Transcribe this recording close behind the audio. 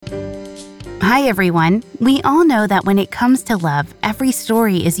Hi, everyone. We all know that when it comes to love, every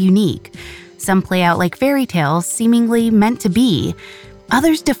story is unique. Some play out like fairy tales, seemingly meant to be.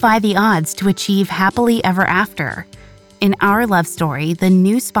 Others defy the odds to achieve happily ever after. In Our Love Story, the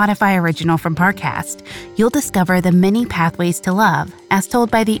new Spotify original from Parcast, you'll discover the many pathways to love, as told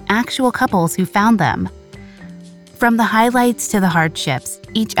by the actual couples who found them. From the highlights to the hardships,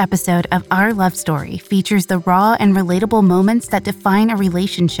 each episode of Our Love Story features the raw and relatable moments that define a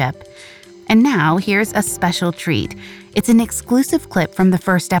relationship. And now, here's a special treat. It's an exclusive clip from the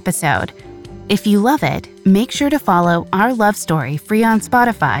first episode. If you love it, make sure to follow Our Love Story free on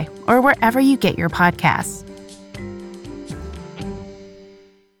Spotify or wherever you get your podcasts.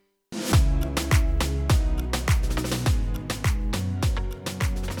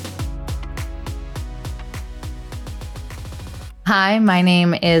 Hi, my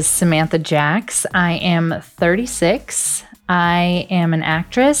name is Samantha Jax. I am 36. I am an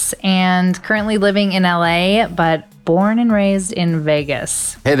actress and currently living in LA, but born and raised in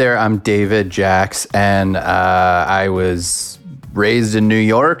Vegas. Hey there, I'm David Jax, and I was raised in New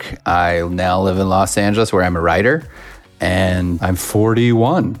York. I now live in Los Angeles, where I'm a writer, and I'm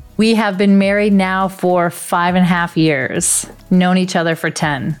 41. We have been married now for 5.5 years, known each other for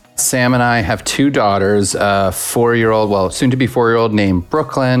 10. Sam and I have two daughters, a 4-year-old, soon to be 4-year-old named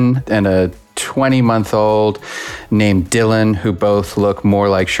Brooklyn, and a 20-month-old named Dylan, who both look more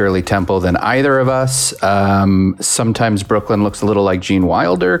like Shirley Temple than either of us. Sometimes Brooklyn looks a little like Gene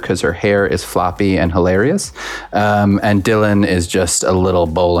Wilder because her hair is floppy and hilarious. And Dylan is just a little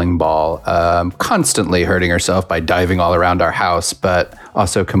bowling ball, constantly hurting herself by diving all around our house, but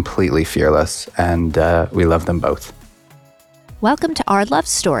also completely fearless. And we love them both. Welcome to Our Love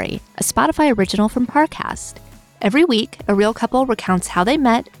Story, a Spotify original from Parcast. Every week, a real couple recounts how they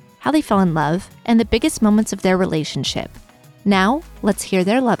met, how they fell in love, and the biggest moments of their relationship. Now, let's hear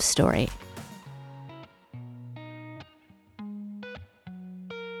their love story.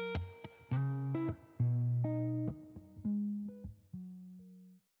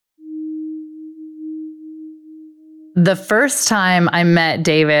 The first time I met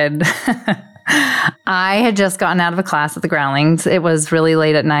David, I had just gotten out of a class at the Groundlings. It was really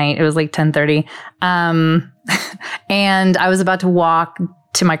late at night. It was like 10:30. And I was about to walk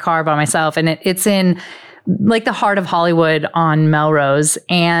to my car by myself. And it's in like the heart of Hollywood on Melrose.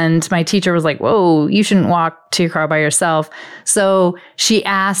 And my teacher was like, whoa, you shouldn't walk to your car by yourself. So she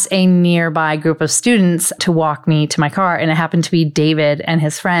asked a nearby group of students to walk me to my car. And it happened to be David and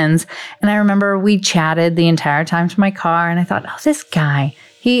his friends. And I remember we chatted the entire time to my car. And I thought, oh, this guy,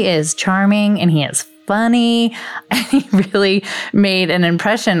 he is charming and he is funny. And he really made an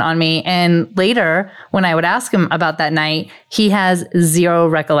impression on me. And later, when I would ask him about that night, he has zero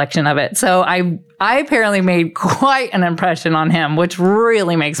recollection of it. So I apparently made quite an impression on him, which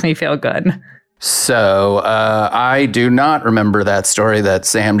really makes me feel good. So I do not remember that story that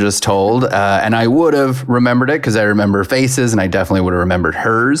Sam just told, and I would have remembered it because I remember faces, and I definitely would have remembered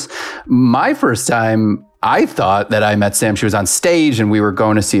hers. My first time, I thought that I met Sam. She was on stage and we were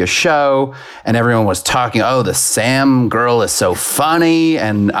going to see a show and everyone was talking, oh, the Sam girl is so funny.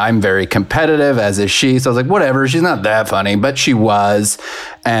 And I'm very competitive, as is she. So I was like, whatever, she's not that funny, but she was.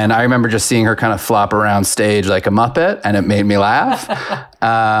 And I remember just seeing her kind of flop around stage like a Muppet, and it made me laugh.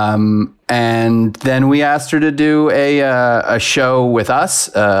 And then we asked her to do a show with us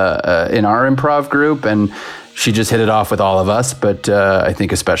in our improv group. And she just hit it off with all of us, but I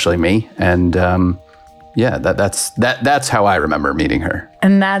think especially me. And yeah, that's how I remember meeting her.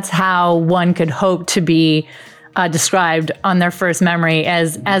 And that's how one could hope to be described on their first memory,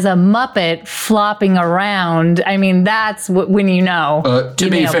 as a Muppet flopping around. I mean, that's when you know. To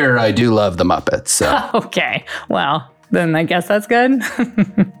be fair, I do love the Muppets. So. Okay, well, then I guess that's good.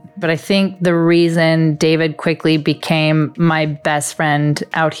 But I think the reason David quickly became my best friend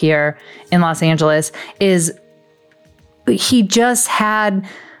out here in Los Angeles is he just had...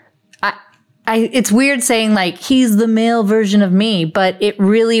 it's weird saying like he's the male version of me, but it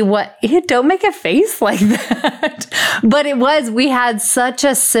really don't make a face like that. But we had such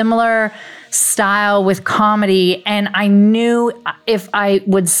a similar style with comedy, and I knew if I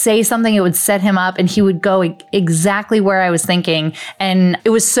would say something, it would set him up and he would go exactly where I was thinking. And it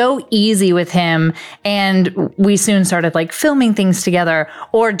was so easy with him. And we soon started like filming things together,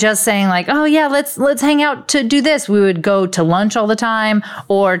 or just saying like, oh yeah, let's hang out to do this. We would go to lunch all the time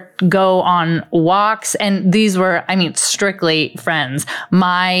or go on walks. And these were, strictly friends.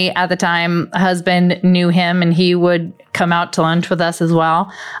 My, at the time, husband knew him and he would come out to lunch with us as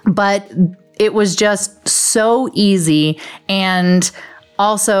well. But it was just so easy. And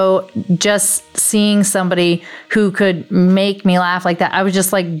also just seeing somebody who could make me laugh like that, I was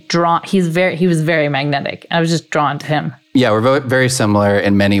just like drawn. He was very magnetic. I was just drawn to him. Yeah, we're very similar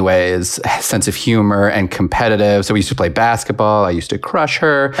in many ways. Sense of humor and competitive. So we used to play basketball. I used to crush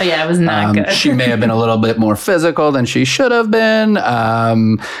her. Oh yeah, it was not good. She may have been a little bit more physical than she should have been.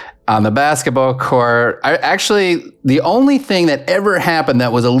 On the basketball court, the only thing that ever happened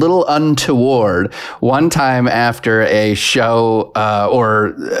that was a little untoward, one time after a show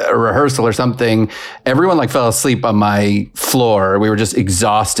or a rehearsal or something, everyone like fell asleep on my floor. We were just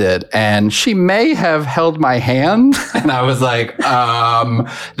exhausted, and she may have held my hand, and I was like,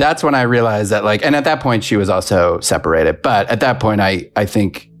 that's when I realized that and at that point she was also separated. But at that point, I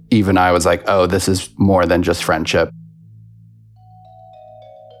think even I was like, oh, this is more than just friendship.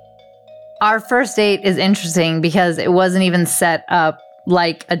 Our first date is interesting because it wasn't even set up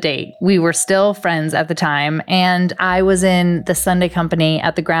like a date. We were still friends at the time, and I was in the Sunday company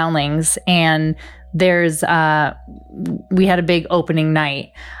at the Groundlings, and we had a big opening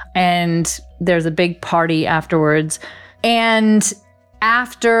night, and there's a big party afterwards. And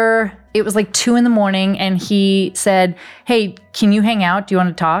after, it was like 2 a.m, and he said, "Hey, can you hang out? Do you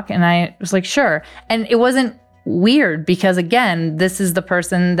want to talk?" And I was like, "Sure." And it wasn't weird because, again, this is the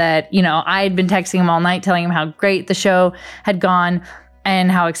person that, I had been texting him all night telling him how great the show had gone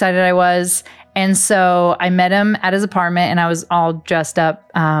and how excited I was. And so I met him at his apartment, and I was all dressed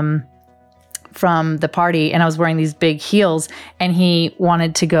up from the party, and I was wearing these big heels, and he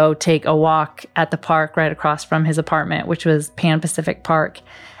wanted to go take a walk at the park right across from his apartment, which was Pan Pacific Park.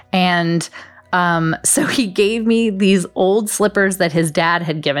 And so he gave me these old slippers that his dad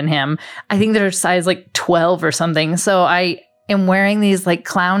had given him. I think they're size 12 or something. So I am wearing these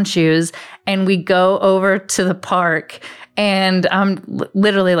clown shoes, and we go over to the park, and I'm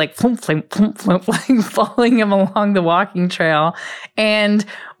literally flump, flump, flump, flump, following him along the walking trail. And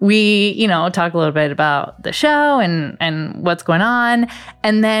we, talk a little bit about the show and what's going on.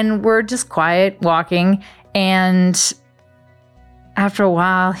 And then we're just quiet walking. And after a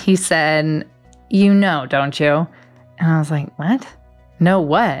while, he said, "Don't you?" And I was like, "What? No,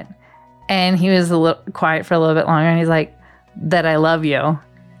 what?" And he was a little quiet for a little bit longer, and he's like, "That I love you."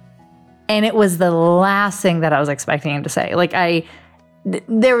 And it was the last thing that I was expecting him to say.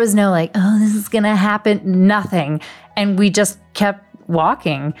 There was no "oh, this is going to happen," nothing. And we just kept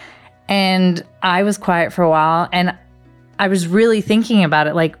walking. And I was quiet for a while, and I was really thinking about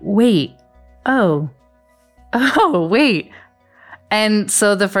it, wait, wait. And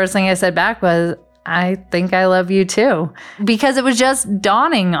so the first thing I said back was, "I think I love you too," because it was just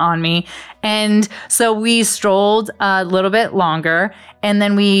dawning on me. And so we strolled a little bit longer, and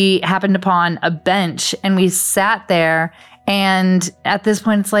then we happened upon a bench, and we sat there. And at this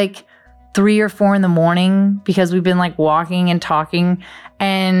point, it's 3 or 4 a.m. because we've been walking and talking.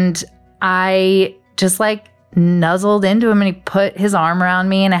 And I just nuzzled into him, and he put his arm around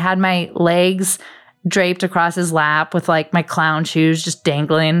me, and I had my legs draped across his lap with my clown shoes just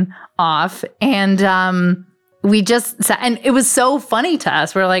dangling off. And we just sat, and it was so funny to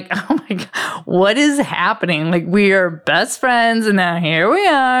us. We're like, "Oh my God, what is happening?" We are best friends, and now here we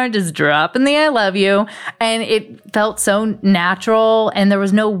are just dropping the "I love you." And it felt so natural, and there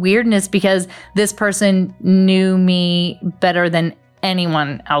was no weirdness because this person knew me better than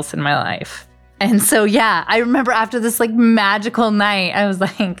anyone else in my life. And so, yeah, I remember after this magical night, I was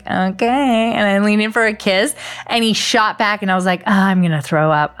like, "Okay." And I leaned in for a kiss, and he shot back, and I was like, "Oh, I'm going to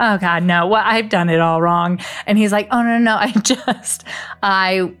throw up. Oh God, no, what? I've done it all wrong." And he's like, "Oh, no,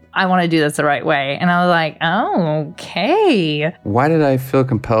 I want to do this the right way." And I was like, "Oh, okay." Why did I feel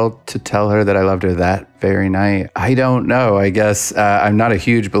compelled to tell her that I loved her that very night? I don't know. I guess I'm not a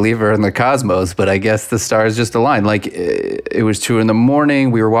huge believer in the cosmos, but I guess the stars just aligned. It was 2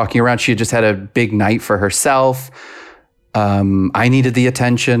 a.m. We were walking around. She had just had a big night for herself. I needed the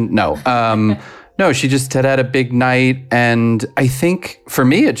attention. No. No, she just had a big night. And I think for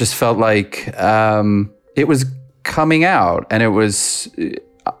me, it just felt like it was coming out, and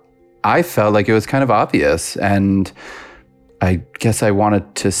I felt like it was kind of obvious, and I guess I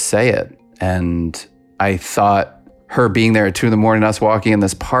wanted to say it. And I thought her being there at 2 a.m, us walking in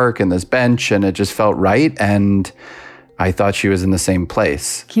this park and this bench, and it just felt right. And I thought she was in the same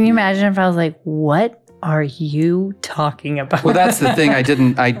place. Can you imagine if I was like, "What are you talking about?" Well, that's the thing.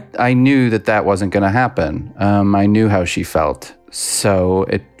 I knew that wasn't going to happen. I knew how she felt. So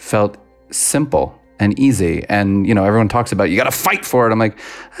it felt simple and easy. And, everyone talks about, you got to fight for it. I'm like,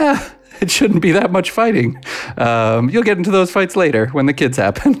 it shouldn't be that much fighting. You'll get into those fights later when the kids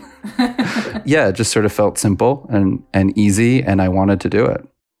happen. Yeah, it just sort of felt simple and easy, and I wanted to do it.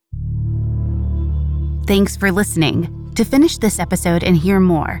 Thanks for listening. To finish this episode and hear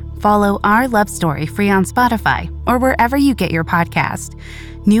more, follow Our Love Story free on Spotify or wherever you get your podcast.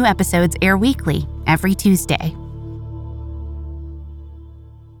 New episodes air weekly, every Tuesday.